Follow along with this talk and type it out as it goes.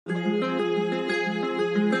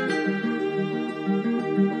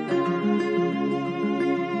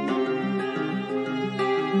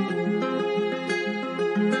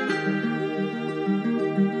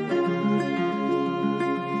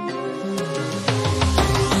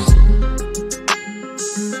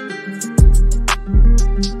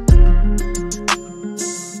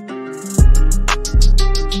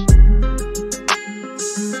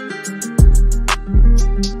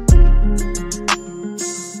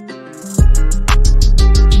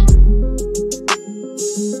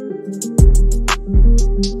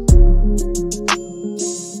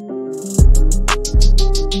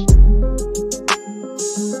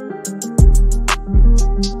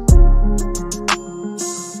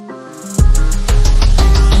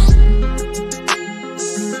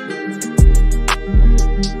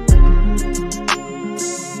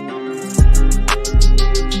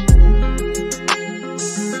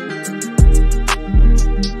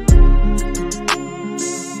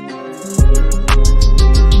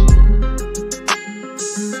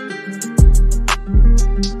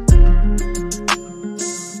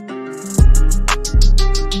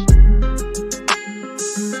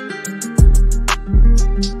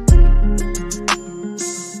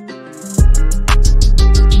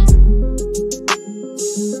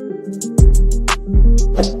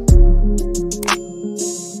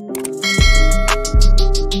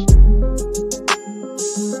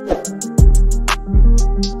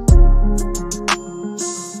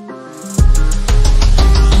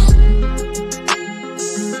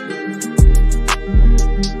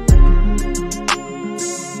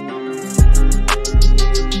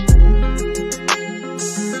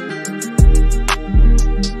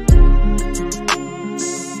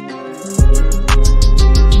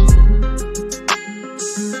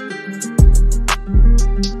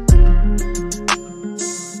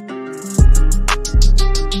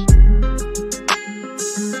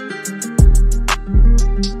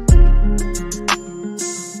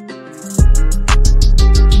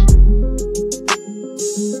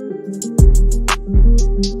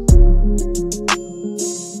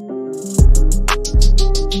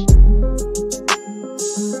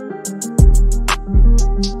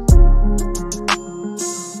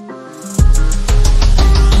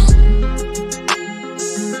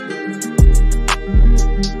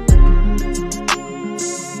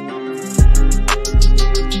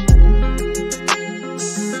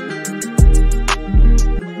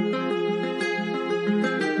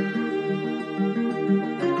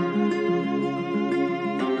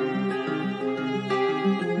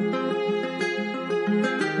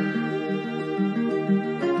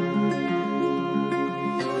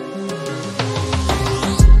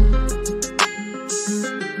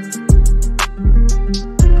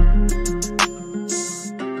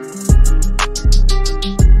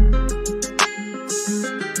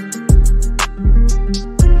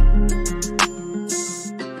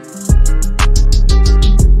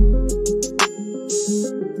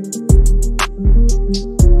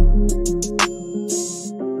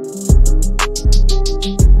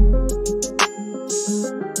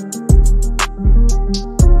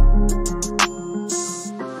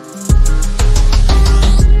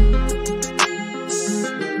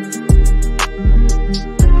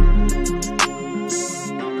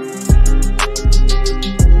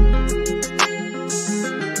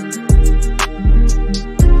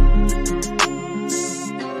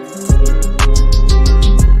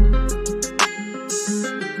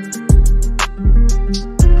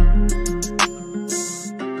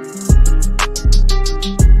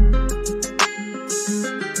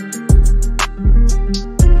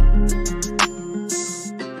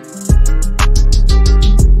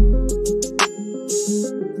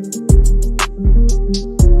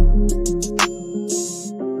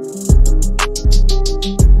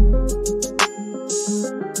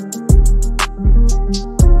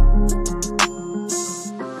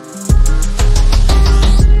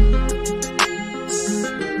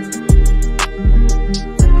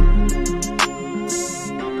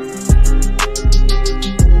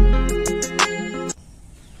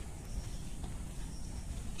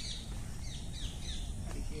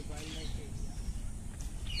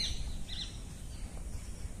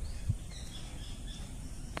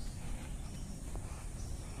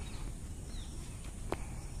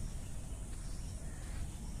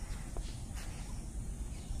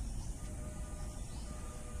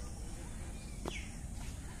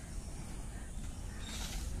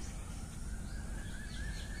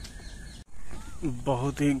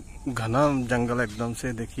बहुत ही घना जंगल एकदम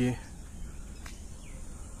से। देखिए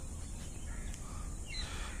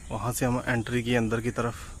वहाँ से हम एंट्री की अंदर की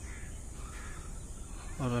तरफ,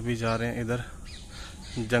 और अभी जा रहे हैं इधर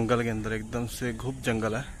जंगल के अंदर। एकदम से घुप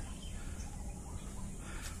जंगल है।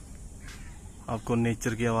 आपको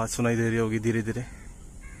नेचर की आवाज़ सुनाई दे रही होगी धीरे धीरे।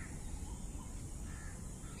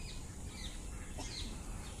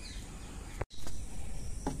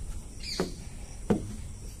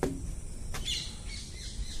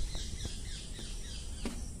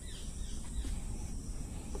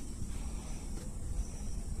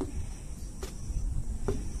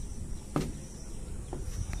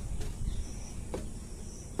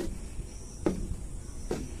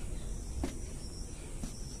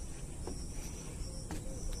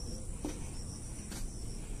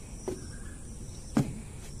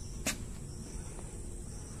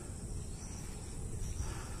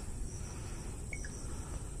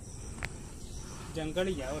 जंगल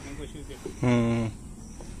ही है और नहीं कुछ भी।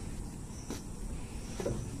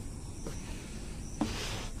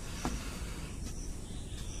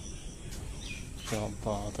 क्या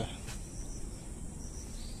बात है।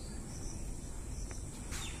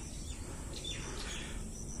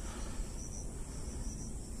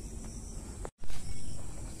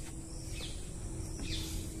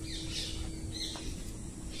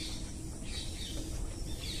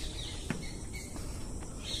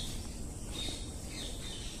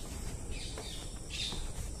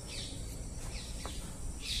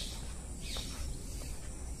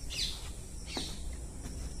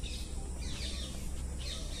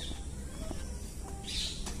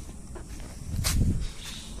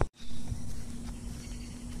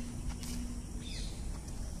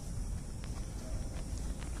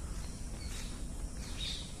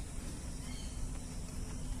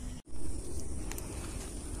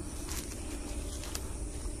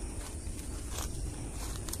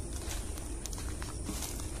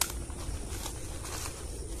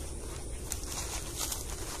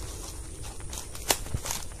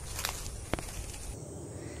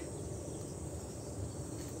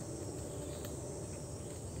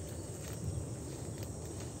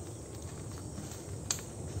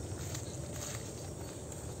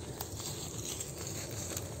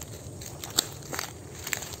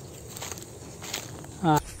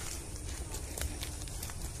 हाँ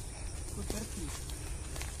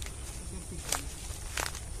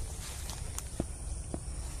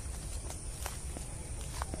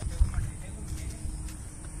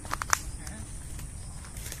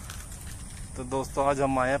तो दोस्तों आज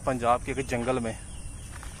हम आए हैं पंजाब के एक जंगल में।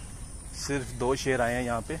 सिर्फ 2 शेर आए हैं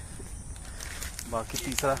यहाँ पे, बाकी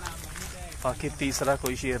तीसरा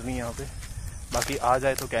कोई शेर नहीं यहाँ पे। बाकी आ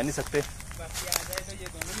जाए तो कह नहीं सकते। बाकी आ जाए तो ये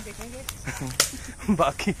दोनों नहीं दिखेंगे।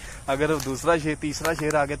 बाकी अगर तीसरा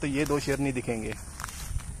शेर आ गया तो ये 2 शेर नहीं दिखेंगे।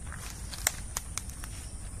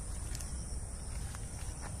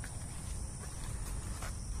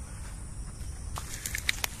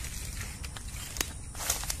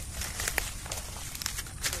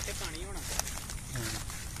 पानी होना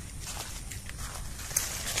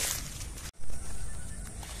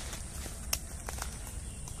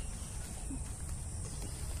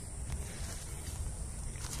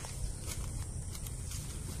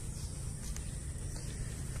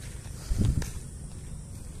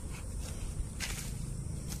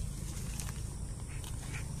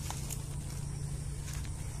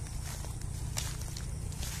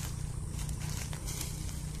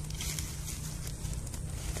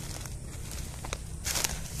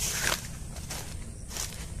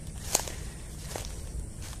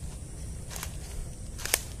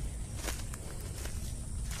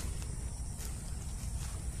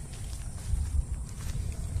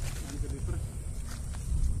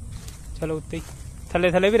चलो उत्ते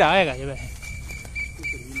थले थले भी रहा है ये वैसे।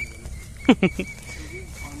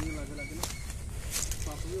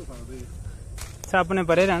 सप ने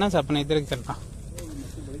परे रहना, सप ने इधर चलना।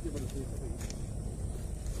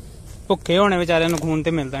 भुखे होने बेचारे नूं खून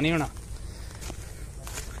ते मिलता नहीं होना।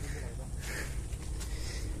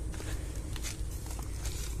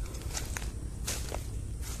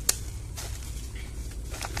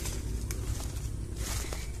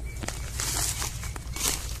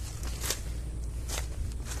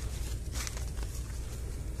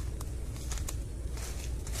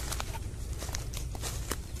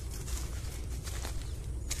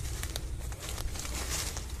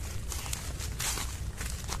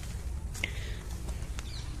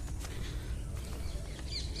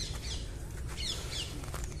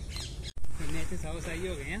 सही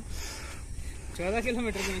हो गए हैं। 14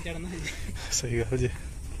 किलोमीटर में चढ़ना है। सही गल जी।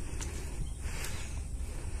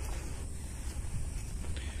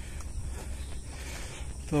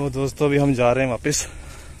 तो दोस्तों अभी हम जा रहे हैं वापस।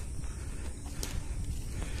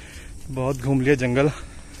 बहुत घूम लिया जंगल।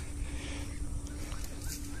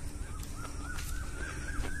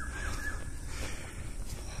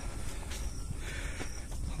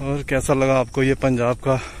 और कैसा लगा आपको ये पंजाब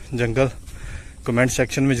का जंगल, कमेंट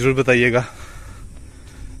सेक्शन में जरूर बताइएगा।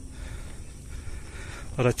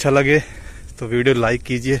 और अच्छा लगे तो वीडियो लाइक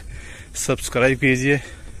कीजिए, सब्सक्राइब कीजिए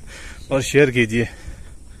और शेयर कीजिए।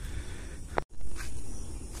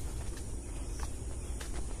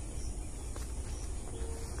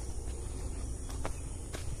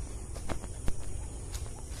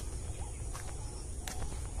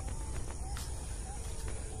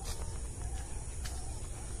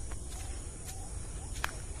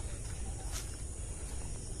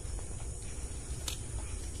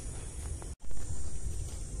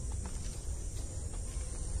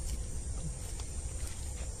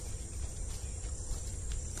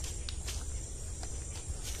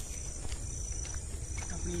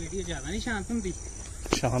 वीडियो ज्यादा नहीं शांत होंगी,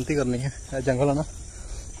 शांति करनी है, जंगल है ना,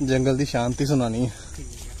 जंगल की शांति सुनानी है।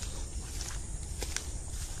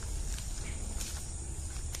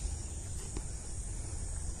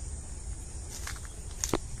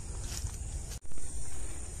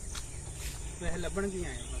 वह लबन भी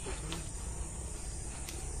आए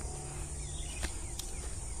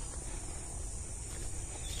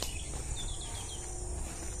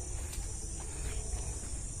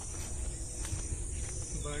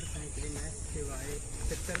बर्ड सैंचुरी में सिवाय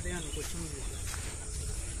चित्र दे कुछ नहीं मिलता।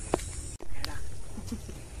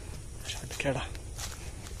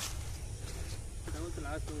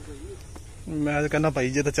 मैं तो कहना भाई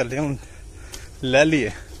जे तो चले हूं ले लिए,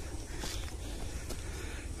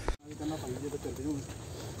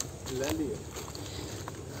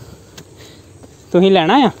 तू ही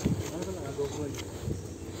लेना आ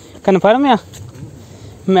कन्फर्म आ,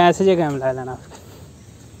 मैसेज कैम ला लेना।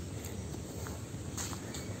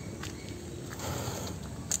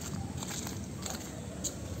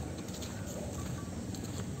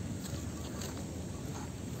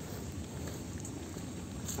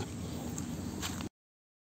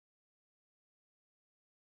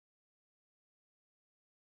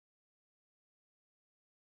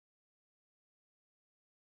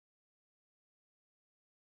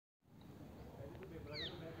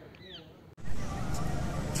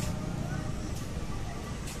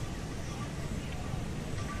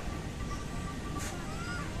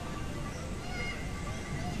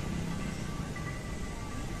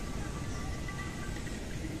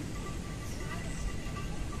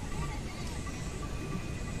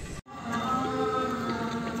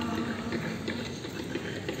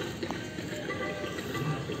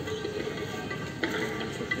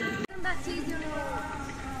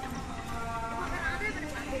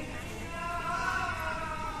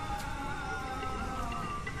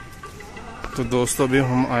 तो दोस्तों अभी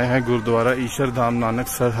हम आए हैं गुरुद्वारा ईश्वर धाम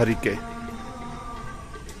नानकसर हरिके।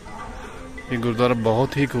 ये गुरुद्वारा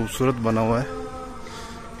बहुत ही खूबसूरत बना हुआ है।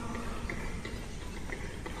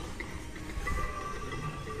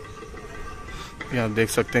 यहाँ देख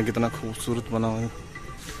सकते हैं कितना खूबसूरत बना हुआ है।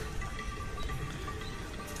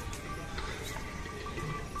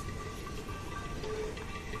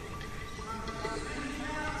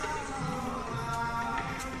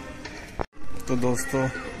 तो दोस्तों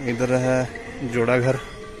इधर है जोड़ा घर।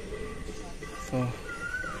 तो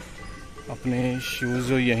अपने शूज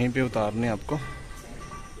जो यहीं पे उतारने आपको।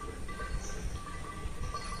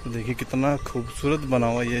 तो देखिए कितना खूबसूरत बना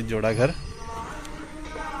हुआ ये जोड़ा घर।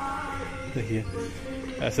 देखिए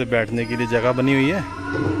ऐसे बैठने के लिए जगह बनी हुई है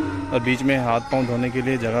और बीच में हाथ पांव धोने के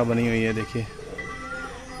लिए जगह बनी हुई है। देखिए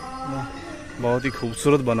बहुत ही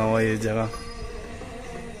खूबसूरत बना हुआ है ये जगह।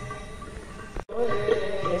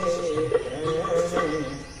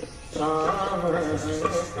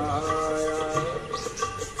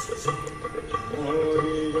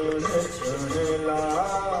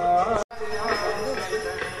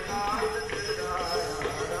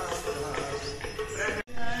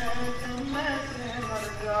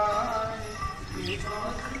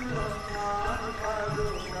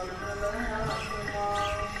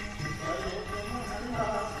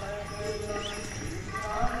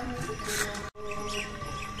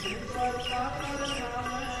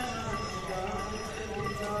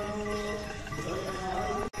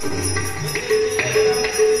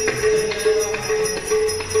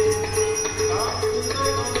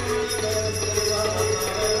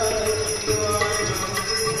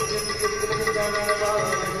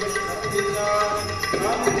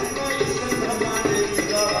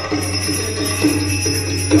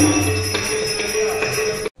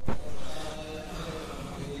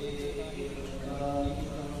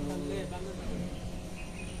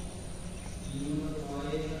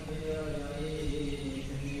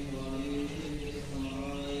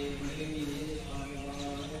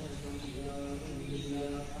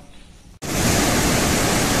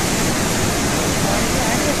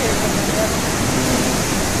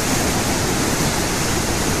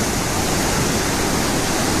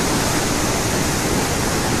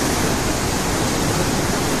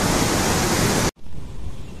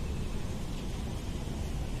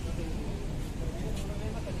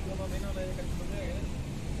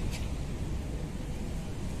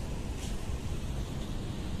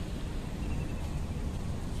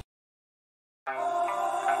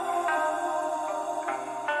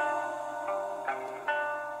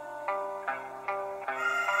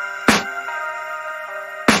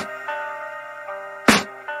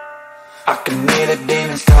 can hear the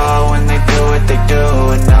demons call when they do what they do.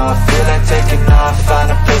 And now I feel like taking off,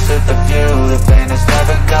 find a place with a view. The pain is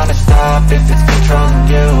never gonna stop if it's controlling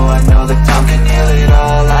you. I know that time can heal it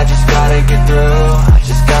all, I just gotta get through. I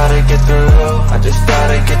just gotta get through, I just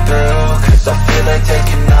gotta get through. Cause I feel like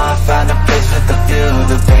taking off, find a place with a view.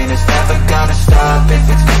 The pain is never gonna stop if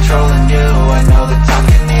it's controlling you. I know that time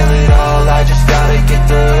can heal it all, I just gotta get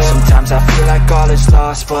through. Sometimes I feel like all is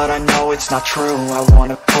lost, but I know it's not true. I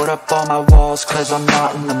wanna put up all my walls cause I'm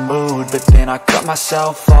not in the mood, but then I cut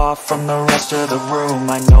myself off from the rest of the room.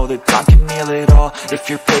 I know that time can heal it all if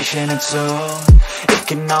you're patient and soon. It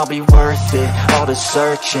can all be worth it, all the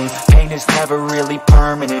searching. Pain is never really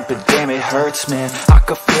permanent, but damn it hurts, man. I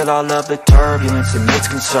could feel all of the turbulence and it's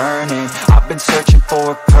concerning. I've been searching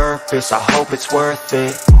for a purpose, I hope it's worth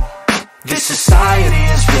it. This society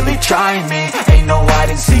is really trying me. Ain't no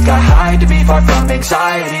hide and seek, I hide to be far from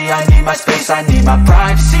anxiety. I need my space, I need my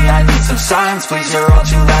privacy. I need some silence, please, you're all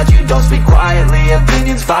too loud. You don't speak quietly,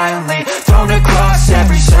 opinions violently thrown across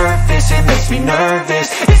every surface. It makes me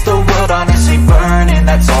nervous, is the world honestly burning?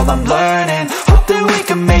 That's all I'm learning. Hope that we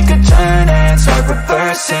can make a turn and start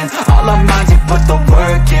reversing all our minds and put the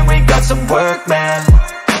work in. We got some work, man.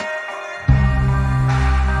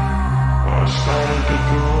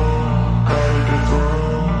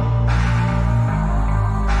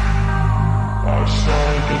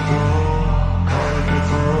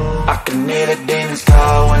 I can hear the demons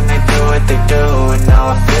call when they do what they do. And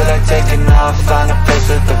now I feel like taking off, find a place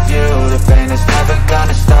with a view. The pain is never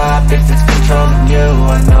gonna stop if it's controlling you.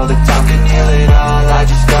 I know that time can heal it all, I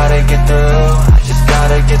just gotta get through. I just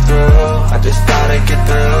gotta get through, I just gotta get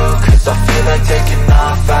through. Cause I feel like taking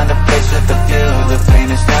off, find a place with a view. The pain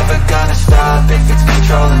is never gonna stop if it's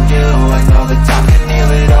controlling you. I know that time can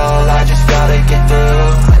heal it all, I just gotta get through.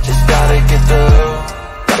 I just gotta get through.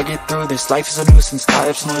 Gotta get through this, life is a nuisance, tie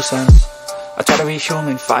up some loose ends. I try to be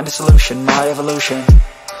human, find a solution, my evolution.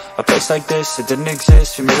 A place like this, it didn't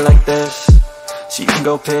exist, we made it like this. So you can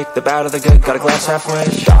go pick the bad or the good, got a glass halfway.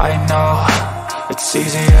 I know, it's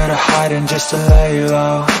easier to hide than just to lay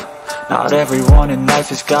low. Not everyone in life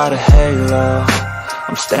has got a halo.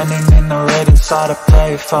 I'm standing in the red inside a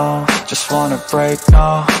payphone. Just wanna break,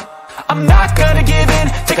 no, I'm not gonna give in.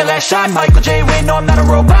 Take a last shot, Michael J. Win. No, I'm not a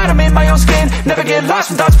robot, I'm in my own skin. Never get lost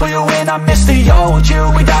when thoughts pull you in. I miss the old you,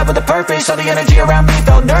 we died with a purpose. All the energy around me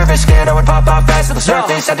felt nervous, scared I would pop out fast to the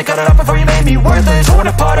surface. Had to cut it off before you made me worthless. Torn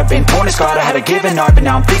apart, I've been torn and scarred. I had a given art, but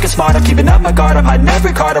now I'm thinking smart. I'm keeping up my guard, I'm hiding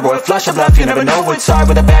every card. A royal flush of love, you never know what's hard.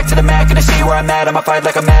 With a back to the mat, gonna see where I'm at. I'ma fight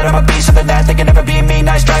like I'm mad, I'ma be something that they can never be me.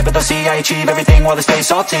 Nice try, but they'll see I achieve everything while they stay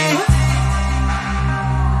salty.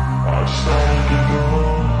 I